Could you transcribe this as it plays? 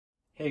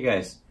Hey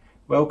guys,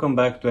 welcome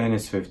back to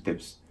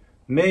NSSwiftTips.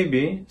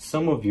 Maybe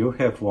some of you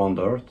have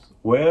wondered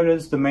where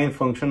is the main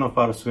function of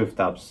our Swift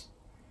apps.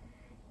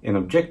 In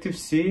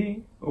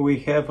Objective-C we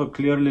have a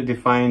clearly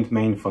defined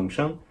main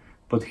function,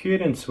 but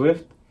here in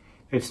Swift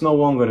it's no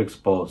longer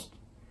exposed.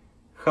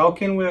 How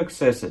can we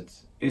access it?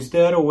 Is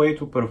there a way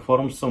to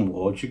perform some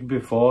logic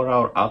before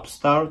our app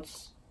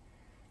starts?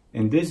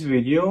 In this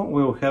video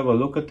we'll have a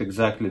look at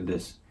exactly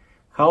this,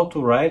 how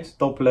to write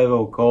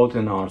top-level code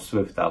in our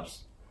Swift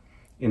apps.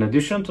 In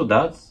addition to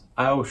that,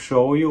 I'll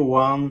show you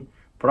one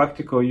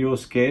practical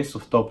use case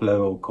of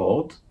top-level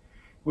code.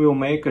 We'll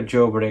make a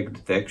jailbreak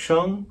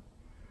detection,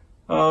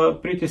 a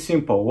pretty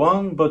simple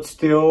one, but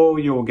still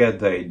you'll get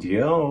the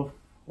idea of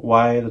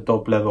why the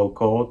top-level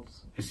code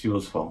is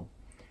useful.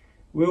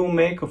 We'll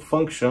make a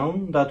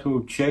function that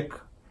will check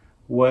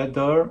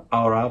whether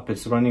our app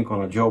is running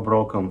on a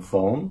jailbroken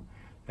phone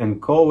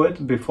and call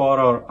it before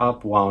our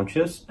app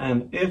launches,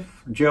 and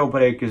if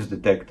jailbreak is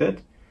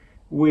detected,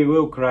 we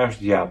will crash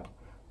the app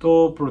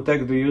to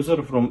protect the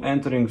user from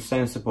entering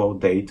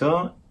sensitive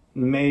data,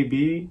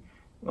 maybe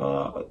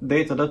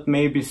data that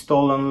may be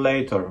stolen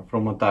later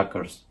from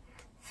attackers.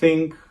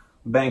 Think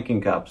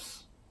banking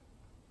apps.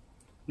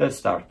 Let's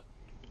start.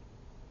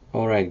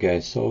 Alright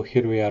guys, so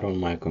here we are on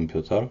my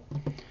computer.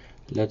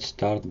 Let's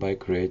start by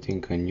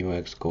creating a new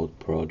Xcode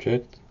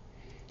project.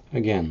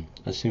 Again,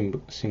 a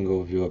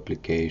single view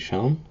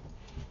application.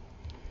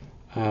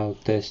 I'll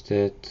test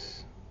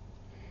it.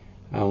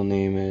 I'll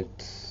name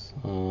it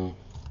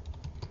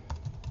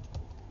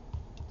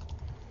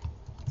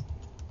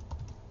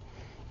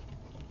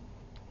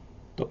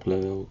top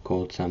level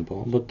code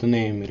sample, but the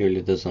name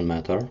really doesn't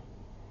matter.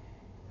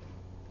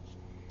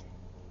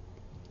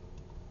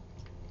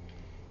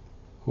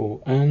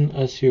 Cool. And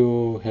as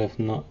you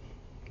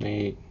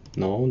may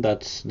know,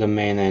 that's the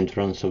main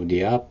entrance of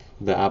the app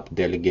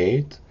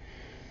delegate.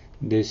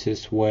 This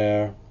is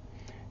where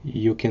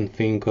you can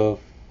think of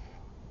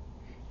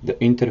the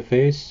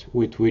interface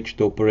with which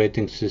the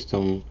operating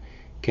system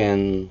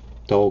can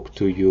talk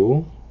to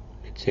you.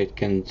 It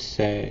can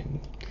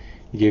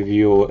give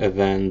you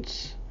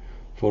events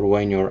for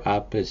when your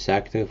app is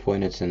active,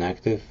 when it's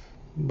inactive.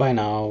 By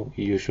now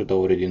you should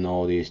already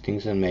know these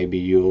things and maybe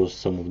use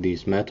some of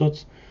these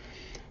methods.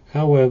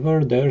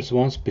 However, there's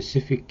one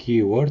specific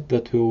keyword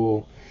that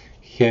we'll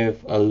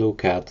have a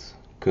look at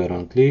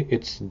currently.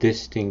 It's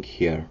this thing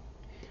here,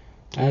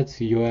 at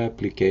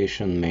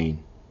UIApplicationMain.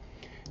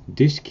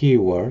 This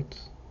keyword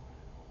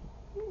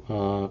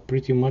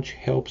pretty much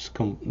helps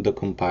the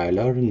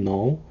compiler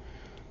know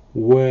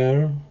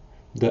where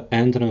the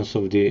entrance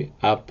of the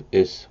app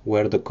is,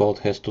 where the code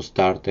has to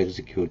start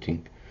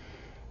executing.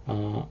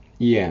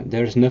 Yeah,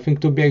 there's nothing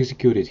to be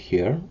executed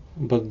here,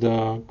 but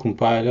the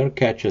compiler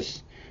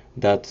catches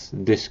that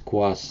this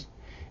class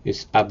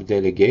is app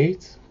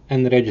delegate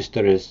and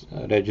registers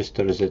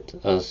it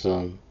as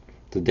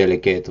the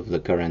delegate of the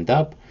current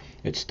app.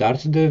 It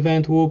starts the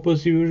event loop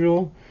as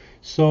usual,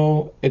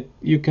 so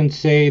you can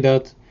say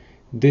that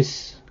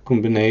this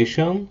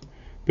combination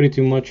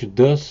pretty much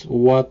does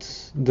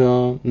what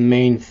the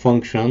main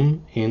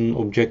function in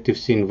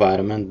Objective-C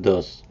environment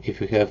does.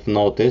 If you have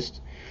noticed,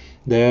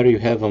 there you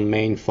have a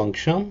main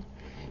function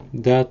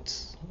that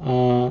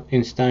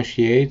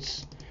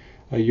instantiates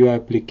a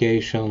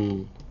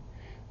UIApplication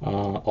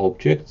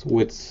object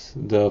with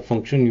the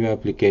function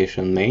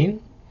UIApplicationMain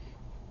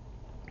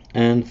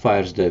and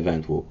fires the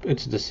event loop.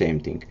 It's the same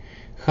thing.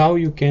 How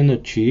you can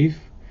achieve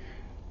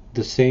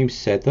the same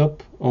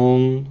setup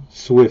on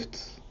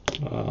Swift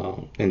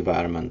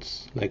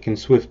environments, like in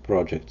Swift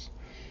projects?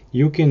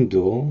 You can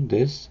do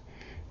this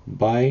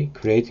by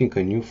creating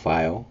a new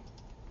file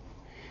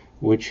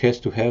which has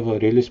to have a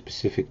really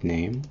specific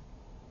name.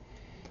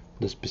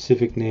 The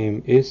specific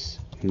name is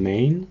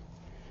main.swift.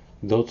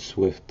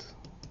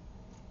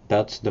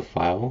 That's the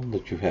file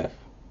that you have.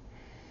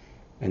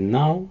 And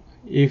now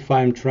if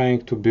I'm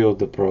trying to build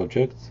the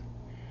project,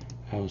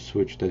 I'll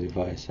switch the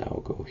device,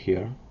 I'll go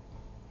here.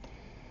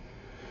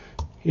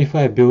 If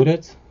I build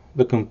it,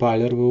 the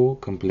compiler will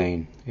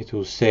complain. It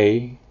will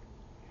say,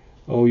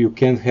 oh, you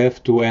can't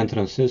have two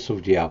entrances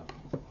of the app.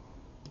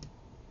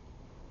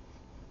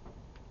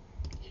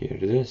 Here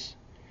it is.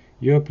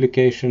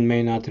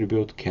 UIApplicationMain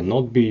attribute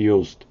cannot be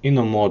used in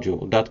a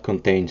module that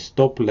contains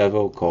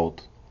top-level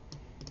code.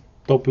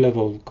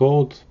 Top-level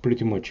code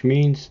pretty much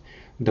means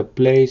the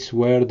place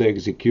where the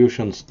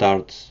execution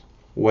starts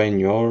when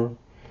your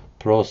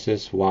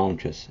process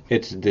launches.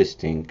 It's this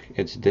thing,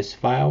 it's this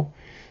file.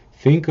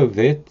 Think of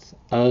it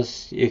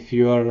as if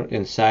you are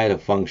inside a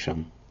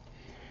function.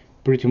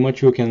 Pretty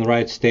much you can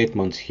write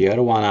statements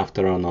here one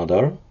after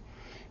another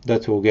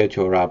that will get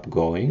your app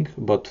going,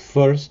 but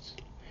first,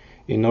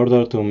 in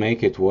order to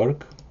make it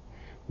work,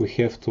 we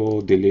have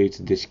to delete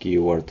this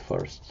keyword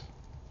first.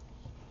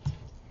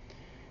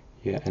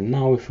 Yeah, and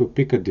now if you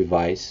pick a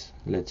device,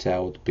 let's say I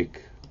would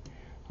pick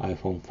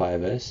iPhone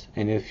 5s,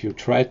 and if you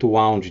try to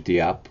launch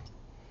the app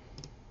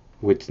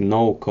with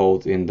no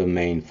code in the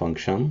main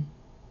function,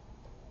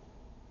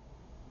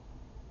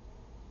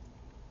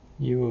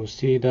 you will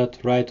see that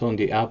right on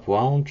the app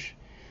launch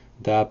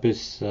the app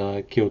is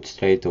killed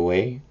straight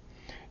away.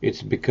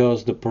 It's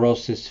because the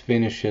process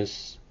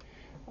finishes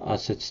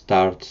as it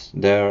starts.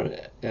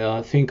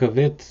 Think of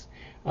it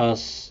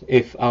as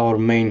if our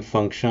main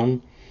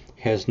function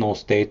has no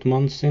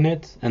statements in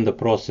it and the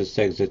process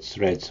exits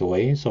right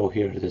away. So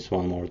here it is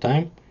one more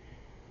time.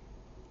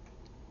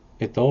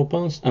 It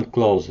opens and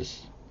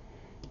closes.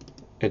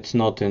 It's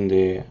not in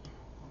the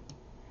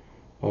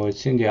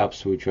it's in the app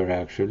switcher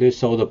actually,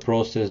 so the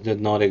process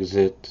did not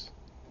exit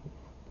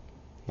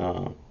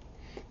the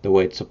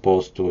way it's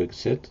supposed to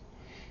exit,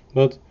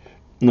 but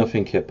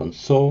nothing happens.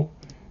 So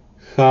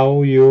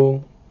how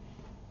you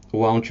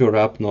launch your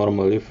app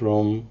normally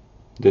from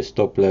this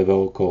top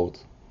level code?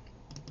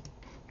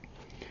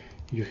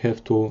 You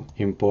have to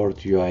import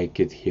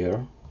UIKit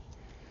here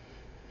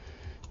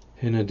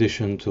in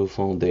addition to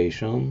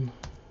foundation.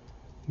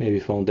 Maybe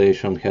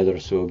foundation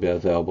headers will be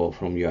available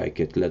from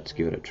UIKit. Let's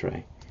give it a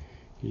try.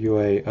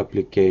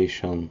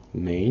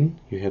 UIApplicationMain.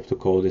 You have to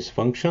call this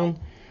function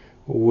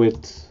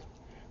with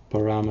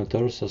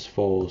parameters as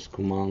follows: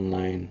 command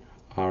line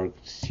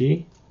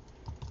argc,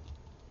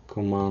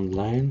 command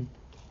line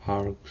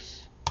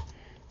args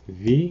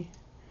v,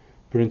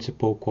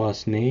 principal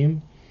class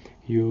name.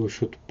 You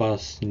should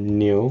pass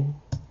new,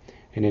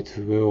 and it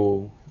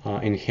will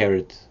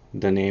inherit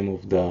the name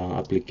of the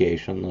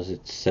application as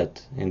it's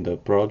set in the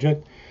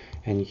project.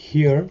 And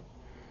here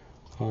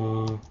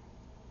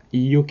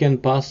you can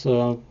pass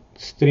a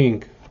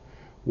string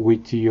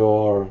with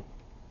your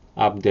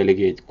app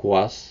delegate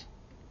class,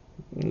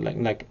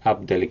 like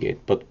app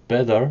delegate, but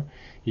better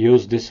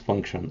use this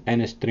function,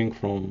 any string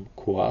from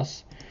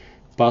class,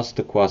 pass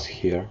the class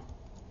here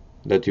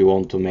that you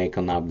want to make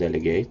an app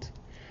delegate,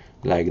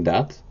 like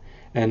that.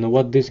 And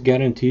what this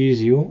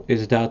guarantees you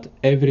is that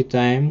every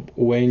time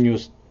when you,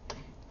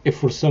 if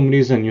for some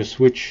reason you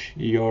switch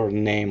your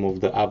name of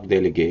the app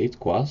delegate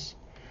class,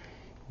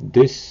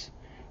 this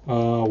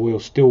will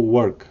still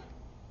work,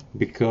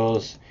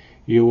 because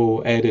you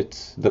will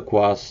edit the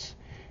class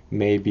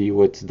maybe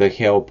with the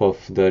help of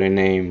the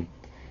rename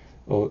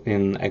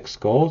in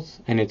Xcode,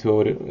 and it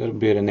will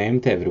be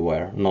renamed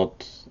everywhere.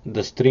 Not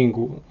the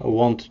string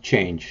won't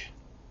change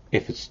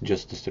if it's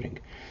just a string.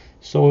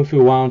 So if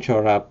you launch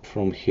our app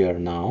from here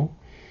now,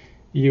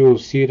 you will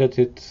see that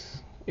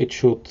it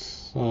should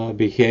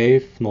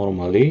behave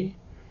normally,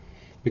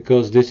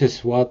 because this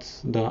is what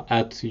the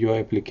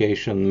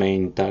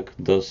 @UIApplicationMain tag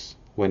does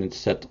when it's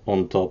set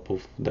on top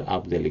of the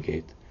app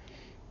delegate.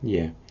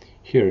 Yeah,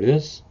 here it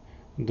is.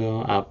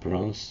 The app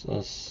runs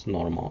as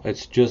normal.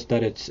 It's just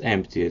that it's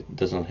empty, it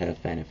doesn't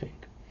have anything.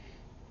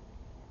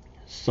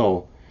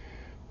 So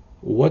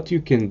what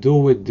you can do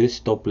with this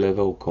top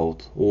level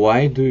code?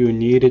 Why do you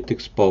need it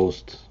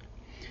exposed?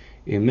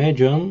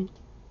 Imagine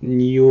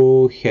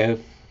you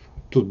have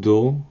to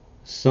do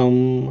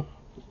some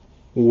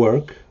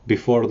work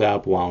before the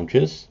app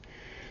launches,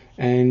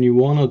 and you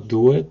want to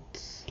do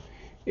it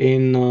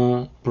in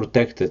a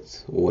protected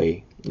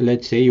way.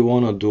 Let's say you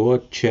want to do a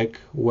check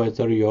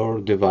whether your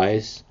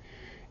device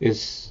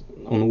is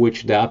on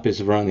which the app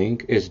is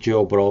running is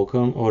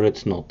jailbroken or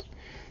it's not.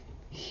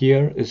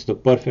 Here is the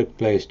perfect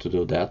place to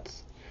do that,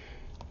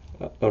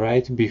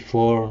 right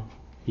before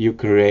you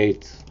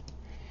create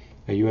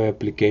a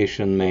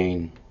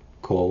UIApplicationMain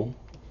call.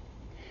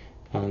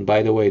 And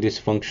by the way, this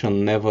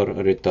function never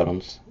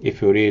returns.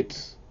 If you read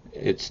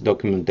its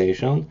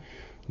documentation,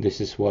 this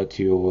is what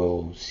you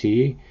will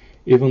see.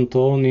 Even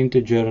though an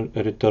integer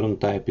return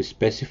type is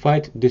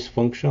specified, this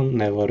function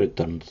never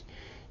returns.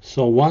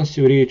 So once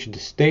you reach the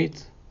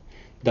state,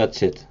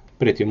 that's it.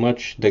 Pretty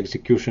much the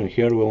execution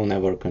here will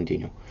never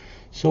continue.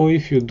 So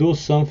if you do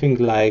something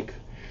like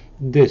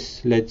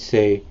this, let's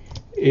say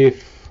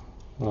if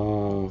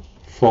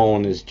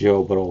phone is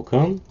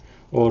jailbroken,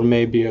 or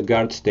maybe a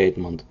guard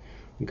statement,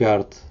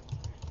 guard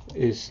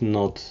is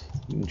not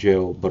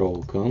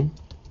jailbroken,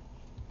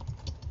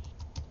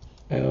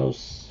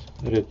 else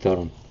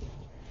return.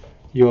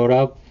 Your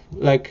app,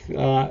 like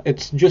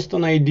it's just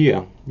an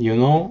idea, you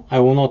know, I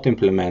will not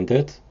implement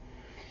it,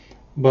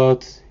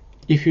 but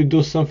if you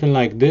do something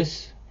like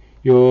this,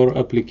 your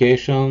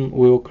application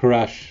will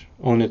crash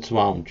on its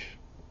launch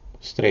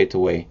straight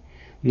away,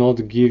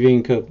 not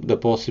giving the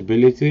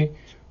possibility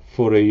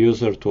for a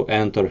user to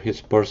enter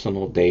his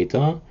personal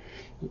data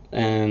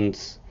and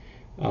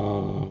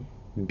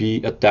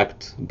be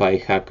attacked by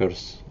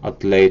hackers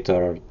at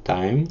later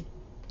time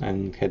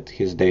and had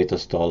his data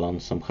stolen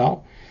somehow.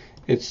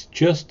 It's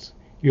just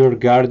you're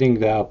guarding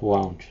the app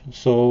launch.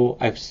 So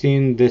I've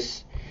seen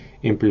this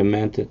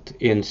implemented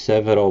in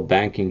several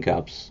banking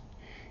apps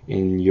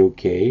in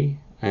UK,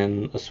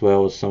 and as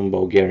well as some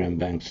Bulgarian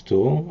banks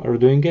too are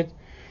doing it.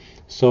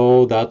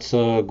 So that's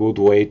a good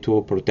way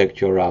to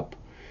protect your app.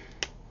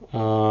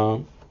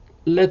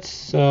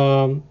 Let's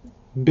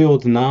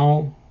build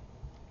now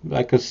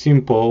like a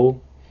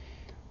simple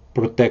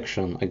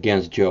protection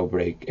against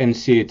jailbreak and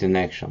see it in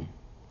action.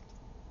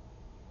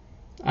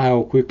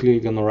 I'll quickly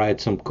gonna write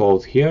some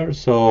code here,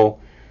 so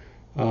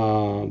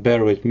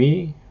bear with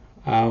me.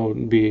 I'll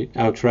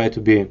try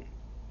to be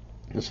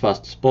as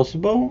fast as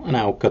possible, and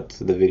I'll cut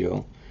the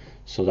video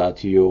so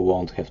that you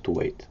won't have to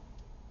wait.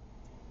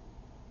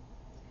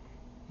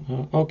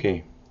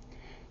 Okay,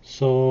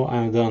 so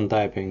I'm done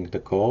typing the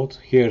code.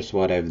 Here's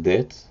what I've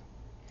did.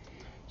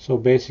 So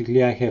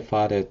basically I have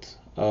added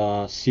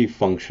a C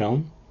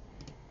function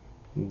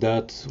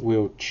that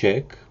will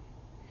check,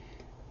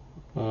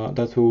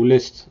 that will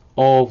list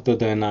all of the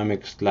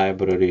dynamics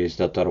libraries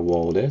that are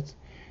loaded,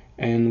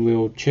 and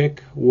will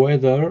check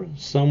whether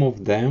some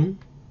of them,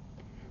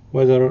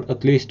 whether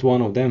at least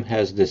one of them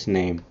has this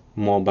name,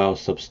 mobile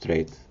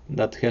substrate.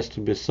 That has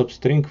to be a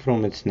substring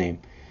from its name.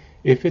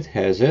 If it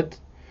has it,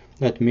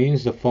 that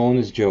means the phone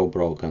is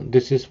jailbroken.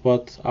 This is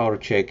what our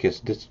check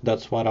is.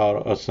 That's what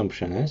our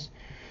assumption is.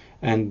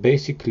 And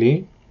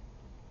basically,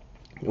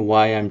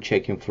 why I'm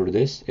checking for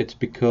this, it's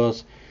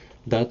because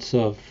that's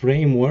a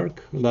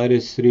framework that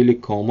is really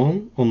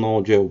common on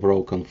all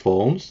jailbroken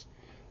phones.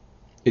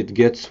 It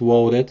gets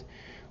loaded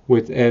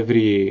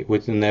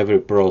within every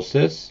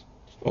process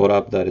or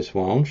app that is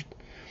launched.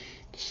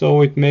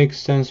 So it makes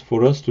sense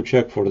for us to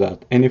check for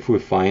that. And if we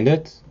find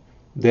it,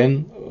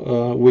 then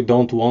we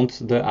don't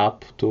want the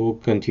app to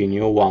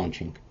continue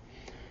launching.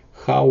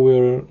 How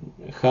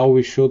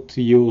we should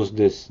use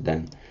this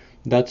then?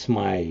 That's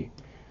my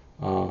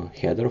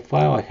header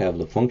file. I have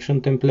the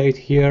function template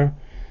here,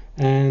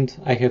 and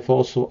I have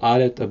also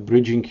added a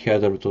bridging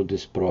header to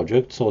this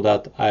project so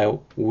that I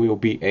will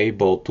be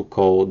able to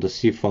call the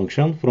C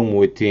function from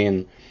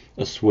within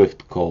a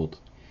Swift code.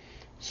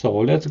 So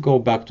let's go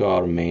back to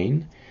our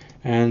main,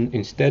 and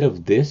instead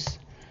of this,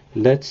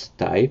 let's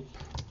type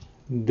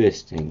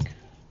this thing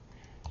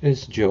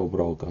is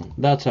jailbroken.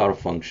 That's our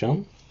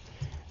function,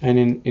 and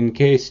in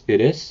case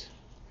it is,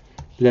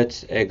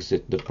 let's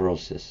exit the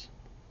process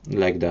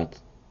like that.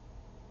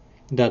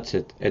 That's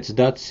it. It's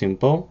that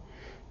simple.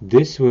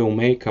 This will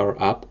make our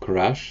app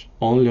crash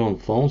only on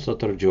phones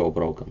that are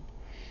jailbroken.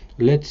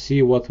 Let's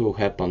see what will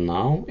happen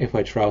now if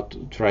I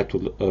try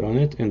to run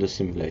it in the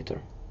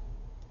simulator.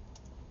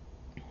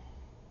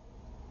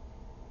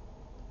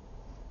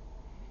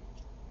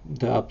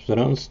 The app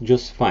runs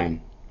just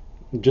fine,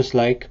 just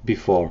like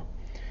before.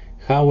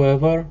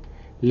 However,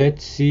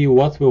 let's see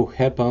what will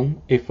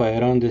happen if I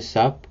run this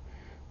app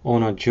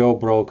on a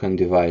jailbroken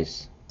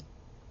device.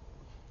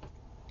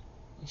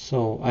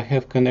 So I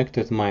have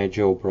connected my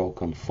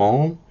jailbroken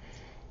phone,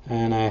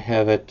 and I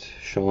have it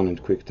shown in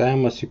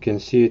QuickTime. As you can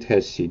see, it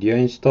has Cydia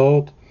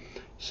installed,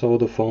 so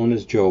the phone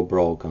is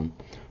jailbroken.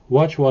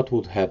 Watch what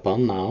would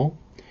happen now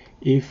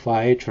if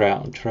I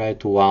try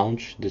to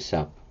launch this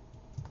app.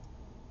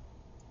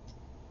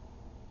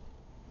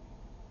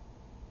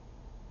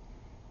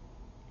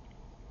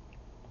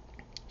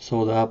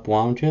 So the app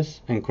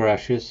launches and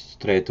crashes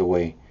straight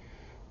away,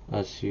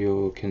 as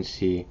you can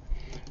see.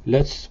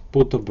 Let's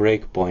put a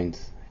breakpoint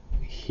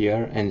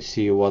here and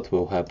see what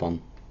will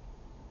happen,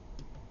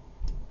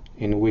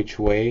 in which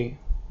way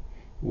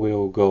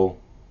we'll go.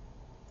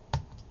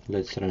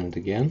 Let's run it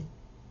again.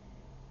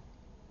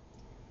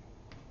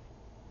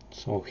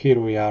 So here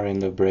we are in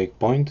the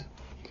breakpoint.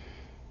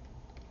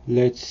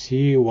 Let's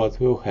see what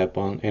will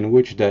happen, in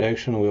which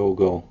direction we'll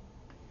go.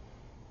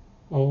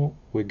 Oh,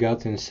 we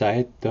got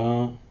inside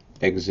the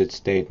exit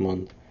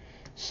statement.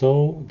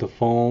 So the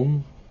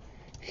phone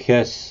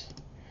has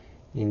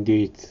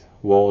indeed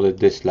loaded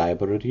this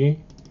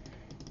library,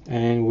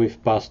 and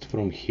we've passed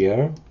from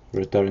here,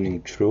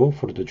 returning true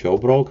for the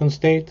jailbroken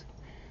state,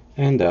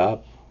 and the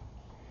app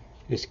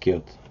is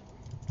killed.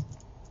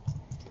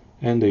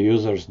 And the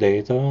user's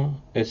data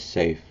is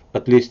safe.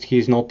 At least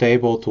he's not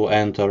able to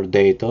enter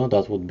data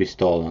that would be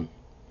stolen.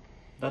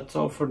 That's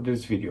all for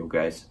this video,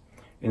 guys.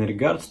 In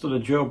regards to the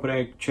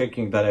jailbreak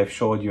checking that I've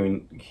showed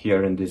you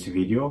here in this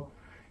video,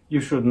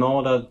 you should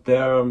know that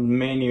there are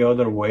many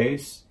other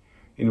ways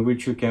in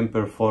which you can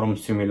perform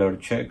similar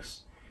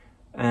checks,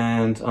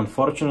 and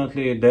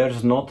unfortunately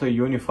there's not a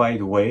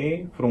unified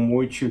way from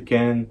which you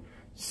can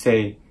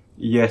say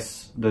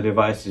yes, the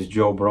device is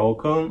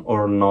jailbroken,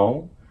 or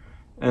no,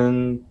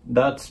 and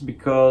that's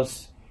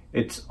because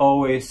it's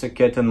always a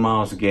cat and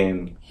mouse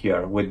game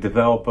here with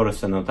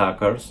developers and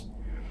attackers.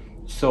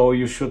 So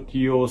you should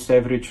use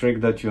every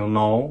trick that you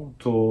know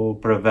to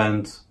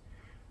prevent,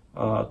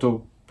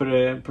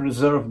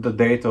 preserve the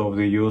data of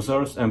the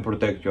users and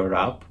protect your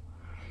app.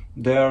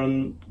 There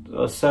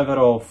are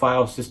several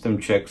file system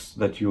checks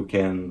that you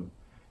can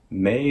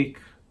make.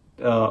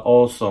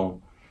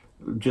 Also,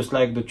 just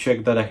like the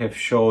check that I have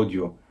showed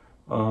you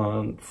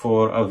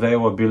for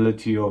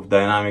availability of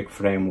dynamic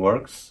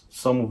frameworks.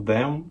 Some of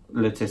them,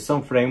 let's say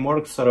some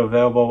frameworks, are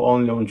available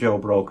only on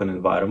jailbroken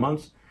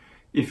environments.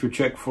 If you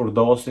check for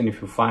those and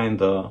if you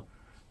find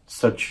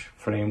such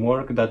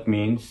framework, that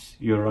means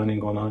you're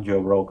running on a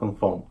jailbroken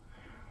phone.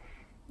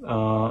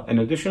 In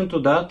addition to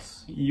that,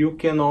 you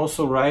can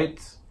also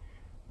write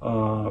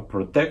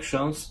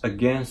protections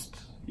against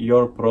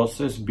your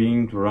process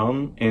being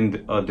run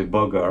in a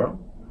debugger.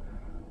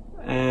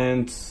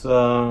 And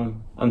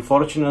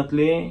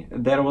unfortunately,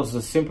 there was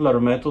a simpler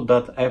method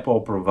that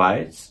Apple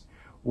provides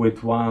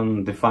with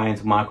one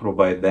defined macro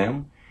by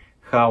them.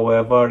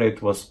 However,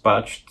 it was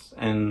patched,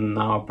 and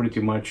now pretty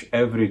much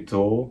every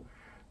tool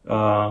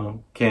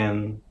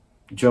can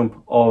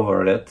jump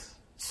over it.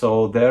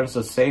 So there's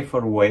a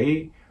safer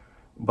way,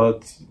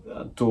 but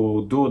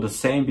to do the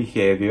same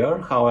behavior.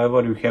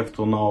 However, you have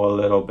to know a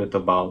little bit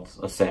about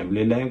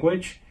assembly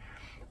language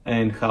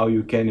and how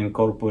you can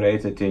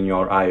incorporate it in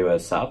your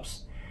iOS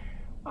apps.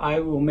 I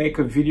will make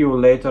a video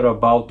later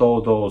about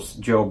all those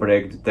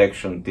jailbreak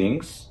detection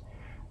things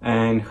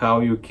and how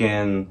you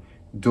can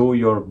do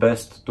your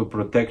best to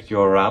protect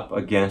your app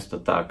against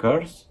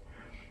attackers.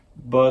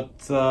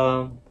 But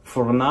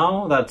for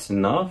now, that's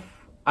enough.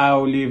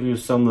 I'll leave you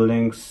some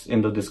links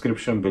in the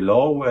description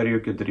below where you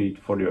could read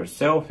for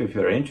yourself if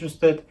you're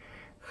interested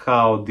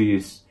how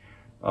these,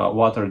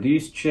 what are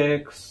these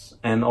checks,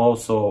 and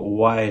also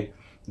why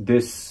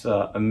this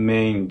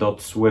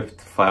main.swift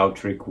file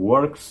trick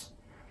works.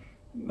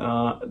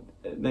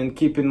 Then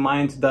keep in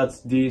mind that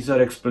these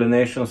are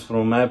explanations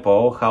from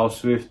Apple how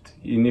Swift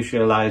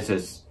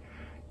initializes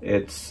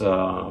its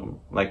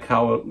like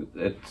how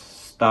it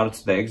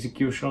starts the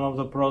execution of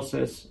the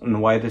process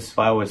and why this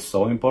file is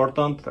so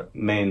important,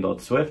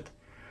 main.swift.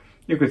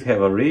 You could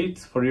have a read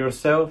for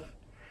yourself,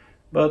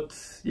 but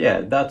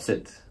yeah, that's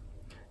it.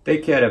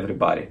 Take care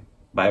everybody.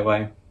 Bye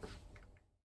bye.